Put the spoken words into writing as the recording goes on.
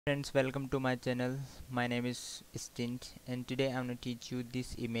Friends, welcome to my channel. My name is Stint and today I'm going to teach you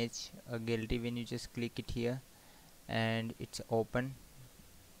this image, a gallery. When you just click it here and it's open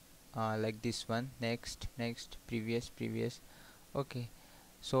like this one. Next, previous. Okay,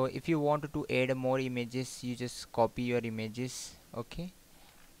 so if you wanted to add more images, you just copy your images. Okay,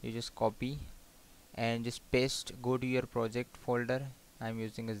 you just copy and just paste. Go to your project folder. I'm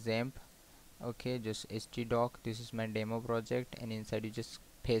using a XAMPP. Okay, just htdoc. This is my demo project, and inside you just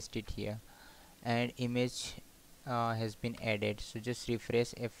paste it here, and image has been added. So just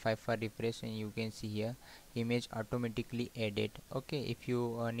refresh F5 for refresh and you can see here image automatically added. Okay, if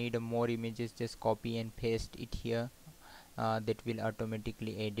you need more images, just copy and paste it here. That will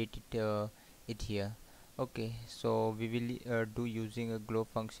automatically edit it here. Okay, so we will do using a globe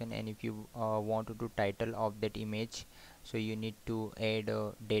function, and if you want to do title of that image, so you need to add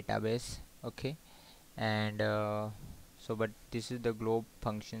a database. Okay, and but this is the globe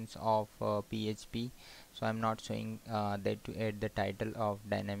functions of PHP, so I'm not showing that to add the title of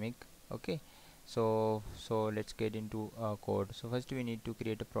dynamic. Okay, so let's get into code. So first we need to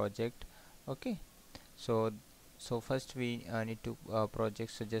create a project. Okay, so first we need to project.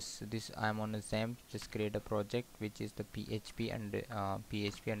 So just this, I'm on a XAMPP. Just create a project which is the PHP and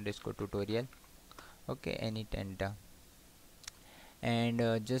PHP underscore tutorial. Okay, and hit enter,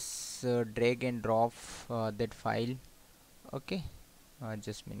 and just drag and drop that file. Okay,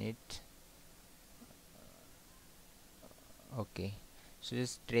 just minute. Okay, so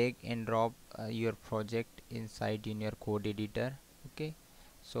just drag and drop your project inside in your code editor. Okay,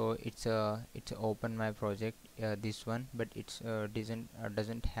 so it's open my project, this one, but it's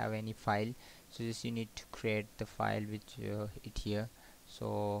doesn't have any file. So just you need to create the file which it here.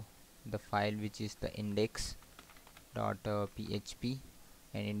 So the file which is the index dot php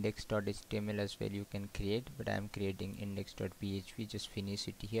and index.html as well you can create, but I am creating index.php. just finish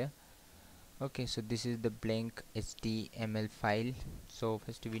it here. Okay, so this is the blank html file. So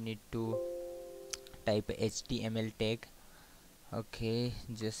first we need to type a html tag. Okay,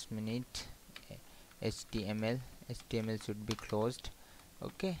 just minute. html should be closed.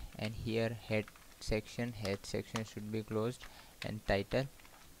 Okay, and here head section should be closed, and title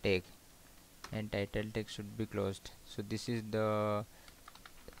tag should be closed. So this is the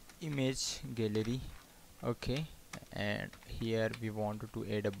image gallery. Okay, and here we wanted to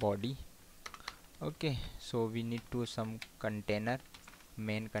add a body. Okay, so we need to some container,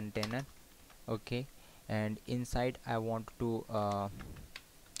 main container. Okay, and inside I want to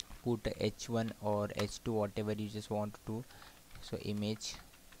put h1 or h2, whatever you just want to. So image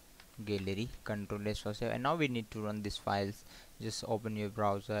gallery, control s for save, and now we need to run these files. Just open your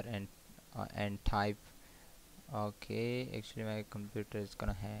browser and type. Okay, actually my computer is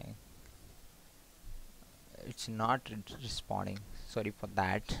gonna hang. It's not responding, sorry for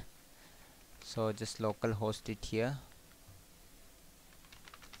that. So just local host it here.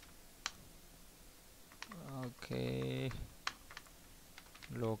 Okay,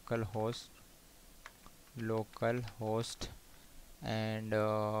 local host and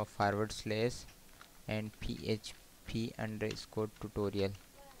forward slash and php underscore tutorial.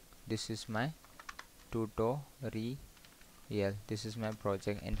 This is my tutorial. This is my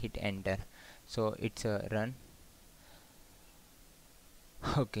project, and hit enter. So it's a run.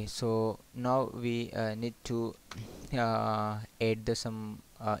 Okay, so now we need to add the some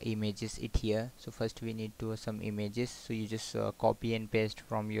images it here. So first we need to some images. So you just copy and paste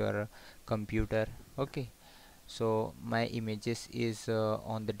from your computer. Okay, so my images is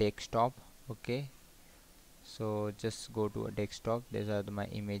on the desktop. Okay, so just go to a desktop. These are my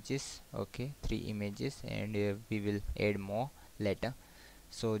images. Okay, 3 images, and we will add more later.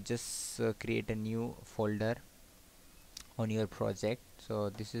 So just create a new folder on your project. So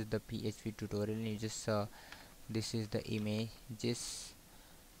this is the PHP tutorial. You just this is the images.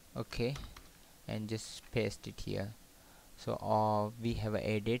 Okay, and just paste it here. So we have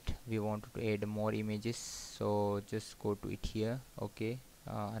added, we want to add more images, so just go to it here. Okay,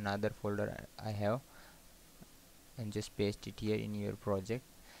 another folder I have, and just paste it here in your project.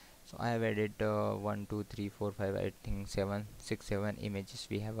 So I have added 1 2 3 4 5, I think 7 images.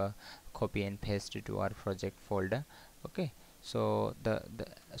 We have a copy and paste to our project folder. Okay, so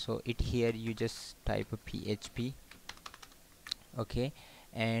so it here you just type a PHP. Okay,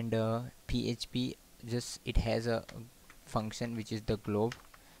 and PHP, just it has a function which is the globe,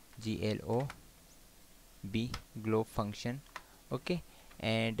 glob globe function. Okay,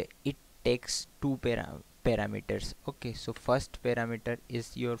 and it takes two parameters. Okay, so first parameter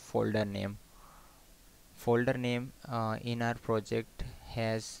is your folder name. In our project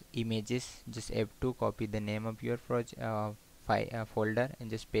has images. Just have to copy the name of your project folder and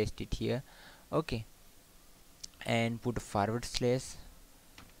just paste it here. Okay, and put forward slash.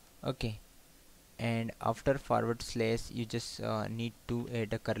 Okay, and after forward slash you just need to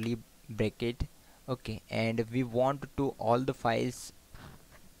add a curly bracket. Okay, and we want to all the files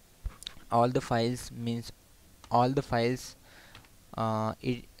means all the files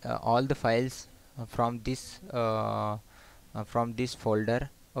all the files from this folder.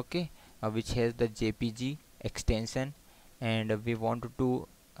 Okay, which has the jpg extension, and we want to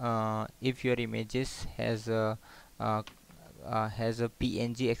if your images uh, has a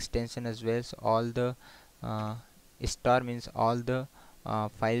png extension as well, so all the uh, star means all the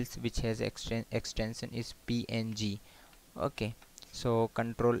files which has extension is png. Okay, so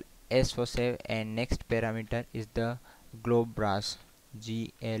control s for save, and next parameter is the globe brush,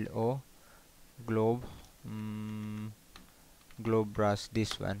 glo globe globe brush,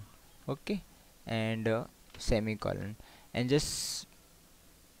 this one. Okay, and semicolon, and just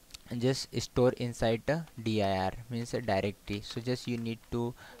store inside the dir means a directory. So just you need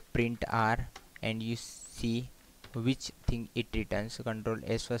to print r and you see which thing it returns. So control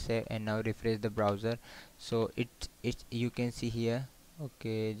s for save, and now refresh the browser. So it you can see here.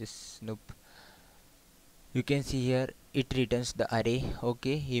 Okay, just nope, you can see here it returns the array.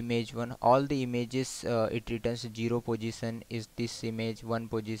 Okay, image 1, all the images it returns 0 position is this image, 1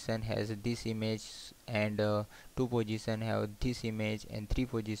 position has this image, and 2 position have this image, and 3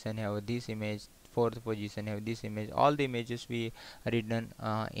 position have this image, 4th position have this image. All the images we written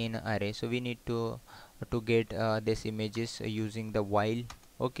in array. So we need to get these images using the while.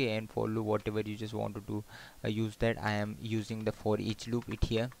 Okay, and follow whatever you just want to do, use that. I am using the for each loop it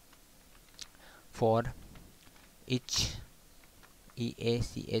here, for each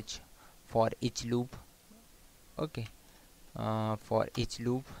each for each loop. Okay, for each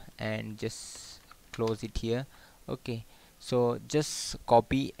loop, and just close it here. Okay, so just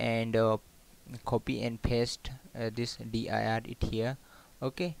copy and paste this dir it here.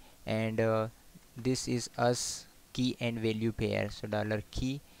 Okay, and this is us key and value pair, so dollar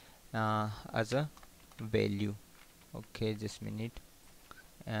key as a value. Okay, just minute,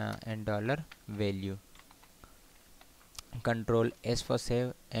 and dollar value. Control s for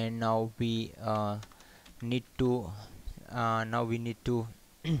save, and now we need to now we need to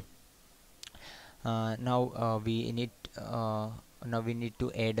now we need now we need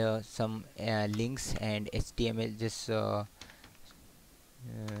to add some links and html.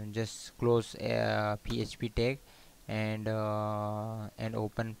 Just close php tag, and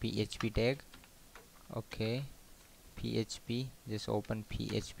open php tag. Okay, php, just open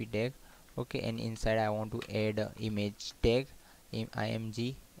php tag. Okay, and inside I want to add image tag,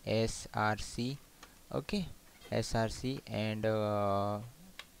 img src. Okay, src, and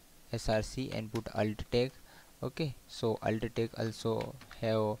src, and put alt tag. Okay, so alt tag also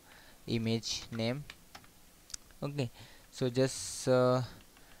have image name. Okay, so just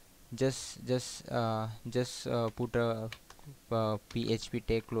put a php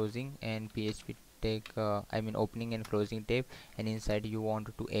tag closing and php tag I mean opening and closing tab, and inside you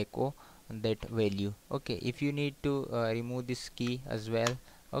want to echo that value. Okay, if you need to remove this key as well,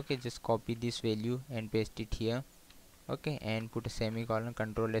 okay, just copy this value and paste it here. Okay, and put a semicolon,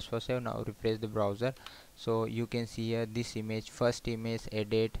 control s for save. Now refresh the browser. So you can see here this image, first image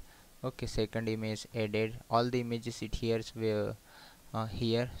added. Okay, second image added, all the images it here were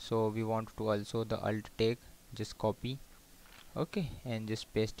here. So we want to also the alt tag, just copy. Okay, and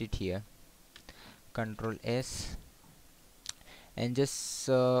just paste it here, control s, and just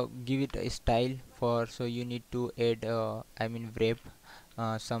give it a style for. So you need to add I mean wrap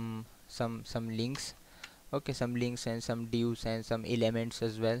some links. Okay, some links and some divs and some elements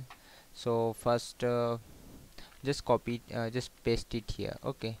as well. So first just copy it, just paste it here.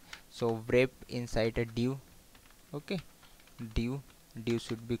 Okay, so wrap inside a div. Okay, div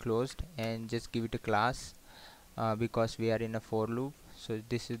should be closed, and just give it a class because we are in a for loop. So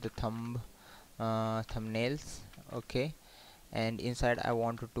this is the thumbnails. Okay, and inside I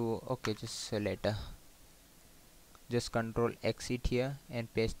wanted to, okay, just select just control X it here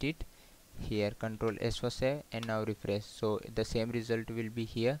and paste it here, control S for save, and now refresh. So the same result will be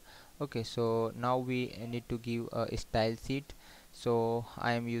here. Okay, so now we need to give a style sheet. So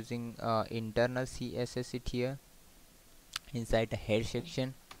I am using internal css it here inside the head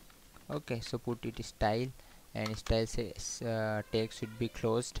section. Okay, so put it style, and style says tag should be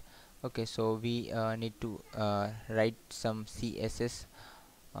closed. Okay, so we need to write some css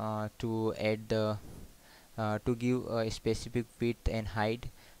to add the to give a specific width and height.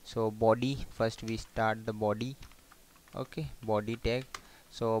 So body, first we start the body. Okay, body tag.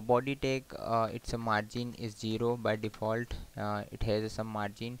 So body tag, its a margin is 0 by default. It has some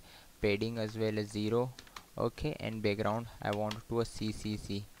margin, padding as well as 0. Okay, and background I want to a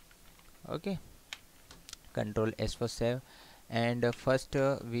CCC. Okay, control S for save. And first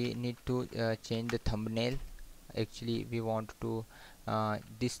we need to change the thumbnail. Actually we want to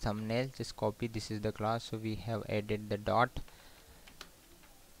this thumbnail, just copy, this is the class, so we have added the dot.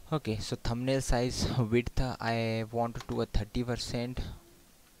 Okay, so thumbnail size width I want to a 30%.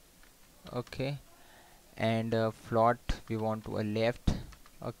 Okay, and float we want to a left.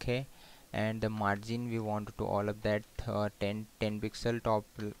 Okay, and the margin we want to all of that 10 pixel,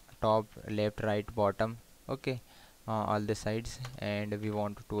 top, left, right, bottom. Okay, all the sides. And we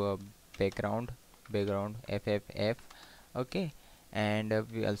want to a background FFF. Okay, and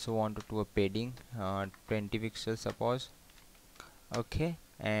we also want to a padding 20 pixels suppose. Okay,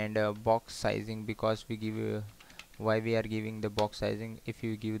 and box sizing, because we give why we are giving the box sizing, if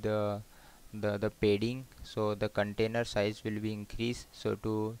you give the padding, so the container size will be increased. So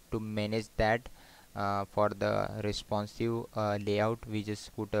to manage that, for the responsive layout, we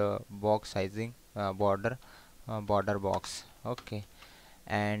just put a box sizing, border box. Okay,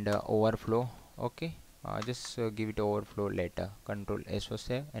 and overflow. Okay, just give it overflow later, control S for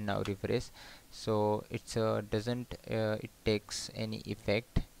save. And now refresh. So it's doesn't it takes any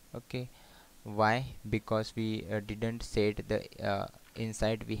effect. Okay, why? Because we didn't set the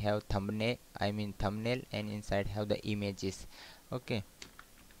inside we have thumbnail, I mean thumbnail, and inside have the images. Okay,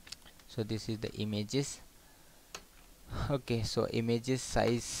 so this is the images. Okay, so images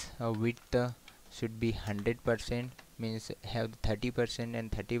size width should be 100%, means have 30% and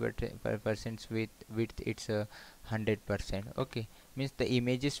 30% width it's 100%. Okay, means the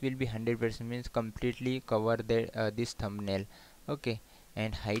images will be 100%, means completely cover the this thumbnail. Okay,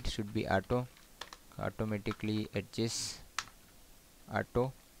 and height should be automatically adjust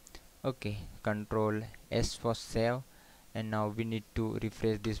auto. Okay, control S for save. And now we need to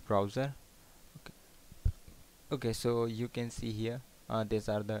refresh this browser. Okay, okay, so you can see here these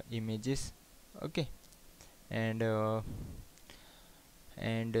are the images. Okay, and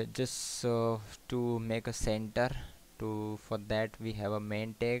just to make a center, to for that we have a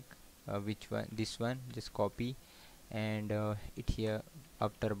main tag, which one, this one, just copy and it here.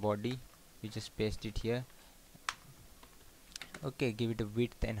 After body we just paste it here. Okay, give it a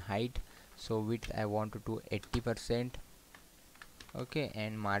width and height. So width I want to 80%. Okay,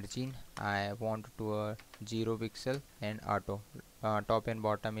 and margin I want to 0 pixel, and auto, top and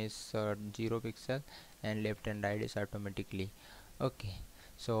bottom is 0 pixel, and left and right is automatically. Okay,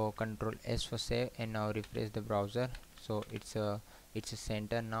 so control S for save. And now refresh the browser. So it's a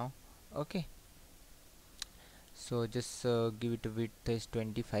center now. Okay, so just give it a width is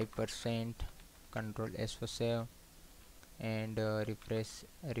 25%, control S for save. And refresh.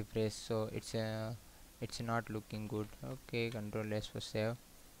 So it's not looking good. Okay, control S for save.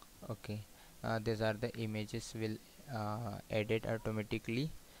 Okay, these are the images will edit automatically.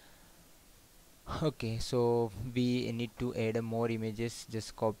 Okay, so we need to add more images.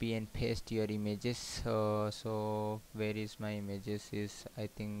 Just copy and paste your images. So where is my images is, I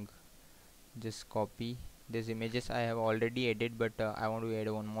think, just copy these images I have already added, but I want to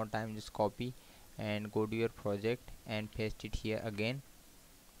add one more time. Just copy and go to your project and paste it here again.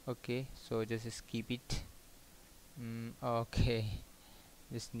 Okay, so just skip it. Okay,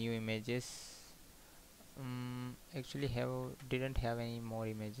 just new images. Actually didn't have any more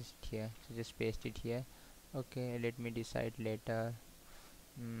images here, so just paste it here. Okay, let me decide later.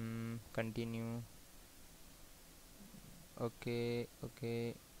 Continue. Okay,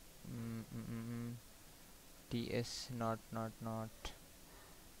 okay. TS, not.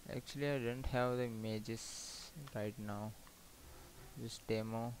 Actually I don't have the images right now. Just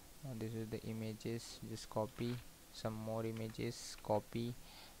demo. This is the images. Just copy some more images, copy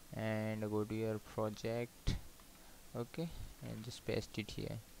and go to your project. Okay, and just paste it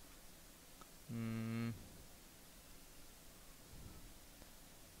here.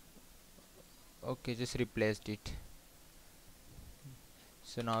 Okay, just replaced it.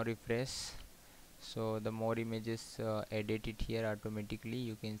 So now refresh. So the more images edited here automatically,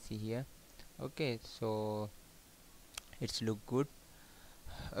 you can see here. Okay, so it's look good.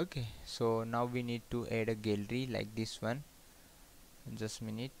 Okay, so now we need to add a gallery like this one. Just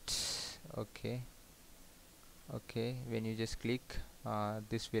minute. Okay, okay, when you just click,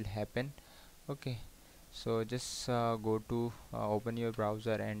 this will happen. Okay, so just go to open your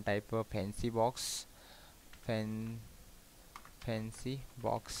browser and type a fancy box. Fancy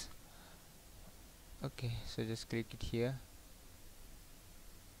box. Okay, so just click it here.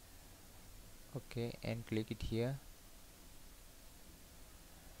 Okay, and click it here.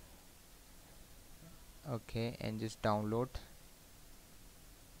 Okay, and just download.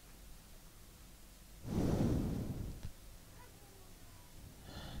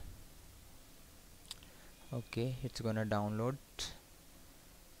 Okay, it's gonna download.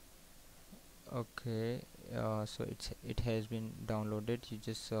 Okay, so it has been downloaded. You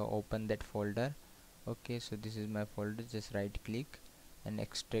just open that folder. Okay, so this is my folder. Just right click and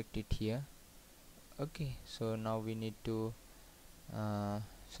extract it here. Okay, so now we need to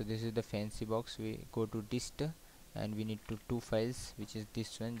so this is the fancy box. We go to dist and we need to two files, which is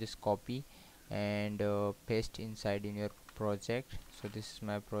this one. Just copy and paste inside in your project. So this is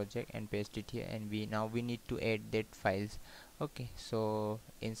my project, and paste it here, and we need to add that files. Okay, so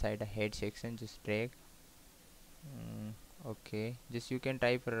inside the head section just drag. Okay, just you can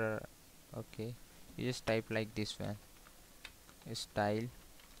type okay, you just type like this one, style,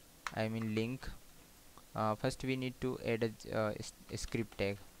 I mean link. First we need to add a script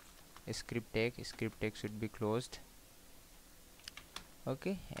tag. Script tag should be closed.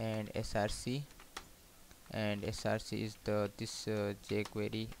 Okay, and src, and src is the this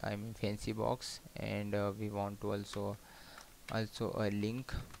jQuery, I mean fancy box, and we want to also a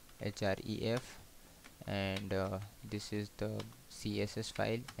link, href, and this is the css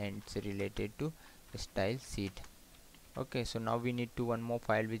file, and it's related to style sheet. Okay, so now we need to one more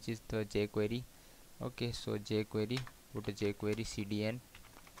file, which is the jQuery. Okay, so jQuery, put a jQuery cdn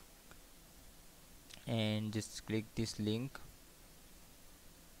and just click this link.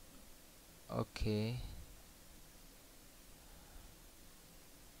 Okay,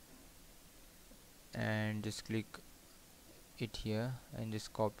 and just click it here and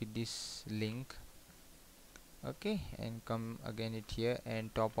just copy this link. Okay, and come again it here,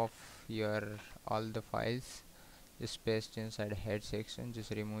 and top of your all the files just paste inside head section,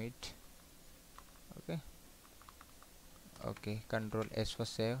 just remove it. Okay, okay, control s for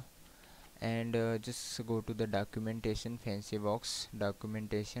save, and just go to the documentation, fancy box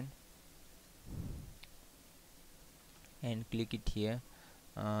documentation, and click it here,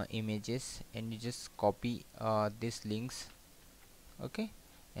 images, and you just copy these links. Okay,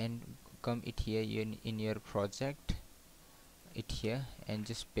 and come it here in your project, it here, and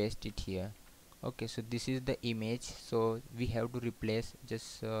just paste it here. Okay, so this is the image, so we have to replace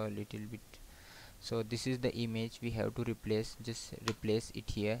just a little bit. So this is the image we have to replace, just replace it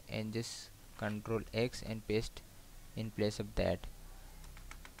here, and just control X and paste in place of that.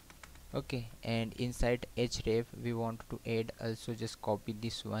 Okay, and inside href we want to add also, just copy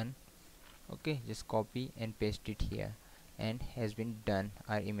this one. Okay, just copy and paste it here, and has been done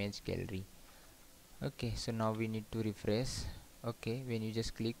our image gallery. Okay, so now we need to refresh. Okay, when you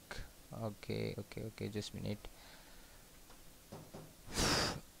just click, okay, just a minute.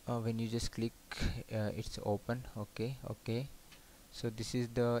 When you just click, it's open. Okay, so this is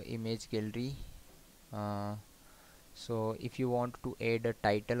the image gallery. So if you want to add a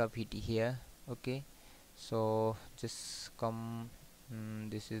title of it here, okay, so just come,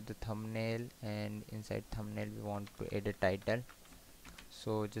 this is the thumbnail, and inside thumbnail we want to add a title.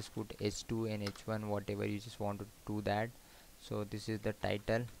 So just put h2 and h1, whatever you just want to do that. So this is the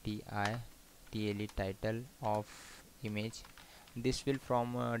title, title, title of image. This will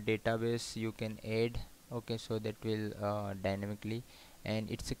from a database you can add. Okay, so that will dynamically, and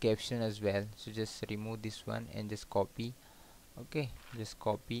it's a caption as well. So just remove this one and just copy. Okay, just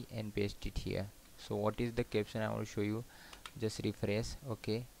copy and paste it here. So what is the caption I want to show you? Just refresh.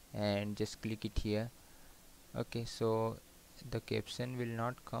 Okay, and just click it here. Okay, so the caption will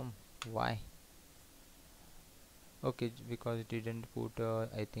not come. Why? Okay, because it didn't put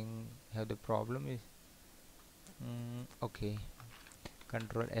I think have the problem is okay,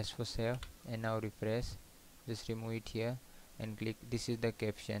 control s for save, and now refresh, just remove it here and click, this is the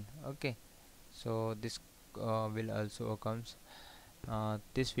caption. Okay, so this will also comes.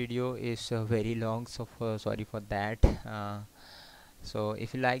 This video is very long, so sorry for that. So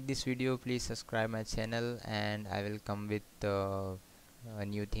if you like this video, please subscribe my channel, and I will come with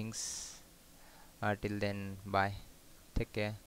new things. Till then, bye, take care.